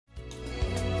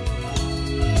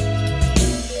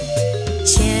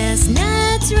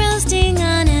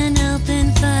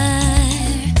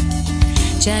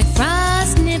Jack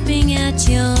Frost nipping at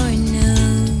your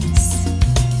nose.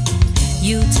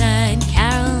 Yuletide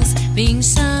carols being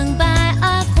sung by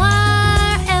a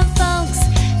choir of folks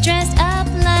dressed up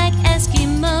like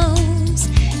Eskimos.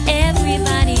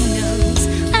 Everybody knows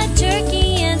a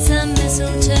turkey and some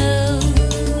mistletoe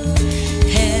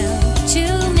help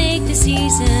to make the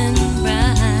season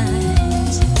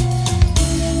bright.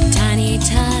 Tiny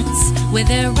tots with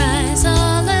their eyes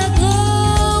all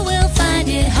aglow will find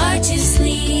it hard to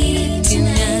sleep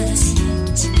tonight.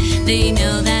 They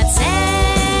know that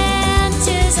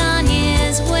Santa's on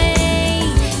his way.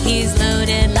 He's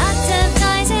loaded lots of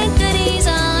toys and goodies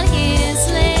on his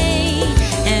sleigh,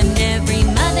 and every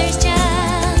mother's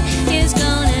child is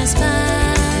gonna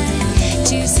spy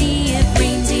to see if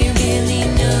reindeer really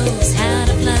knows how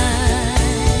to fly.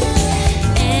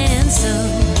 And so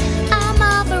I'm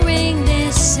offering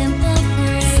this simple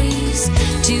phrase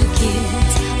to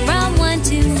kids from 1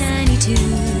 to 9.